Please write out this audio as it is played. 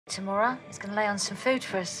tomorrow. He's going to lay on some food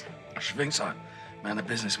for us. I should think so. Man, the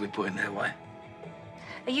business we put in their way.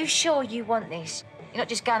 Are you sure you want this? You're not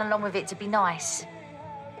just going along with it to be nice?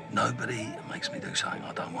 Nobody makes me do something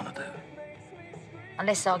I don't want to do.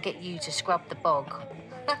 Unless I'll get you to scrub the bog.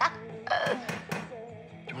 Do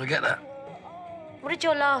you want to get that? What did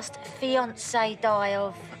your last fiancé die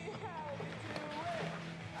of?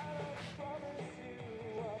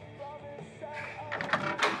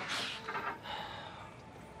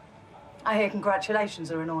 I hear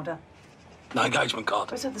congratulations are in order. No engagement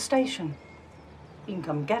card. It's at the station. You can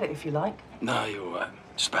come and get it if you like. No, you're all right.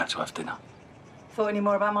 Just about to have dinner. Thought any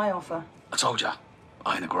more about my offer? I told you,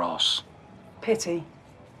 I ain't a grass. Pity.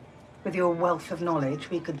 With your wealth of knowledge,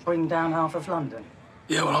 we could bring down half of London.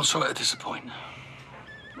 Yeah, well, I'm sorry to disappoint.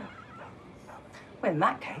 Well, in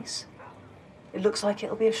that case, it looks like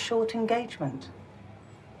it'll be a short engagement.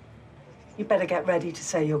 You better get ready to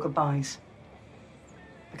say your goodbyes.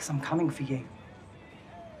 Because I'm coming for you.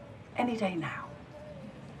 Any day now.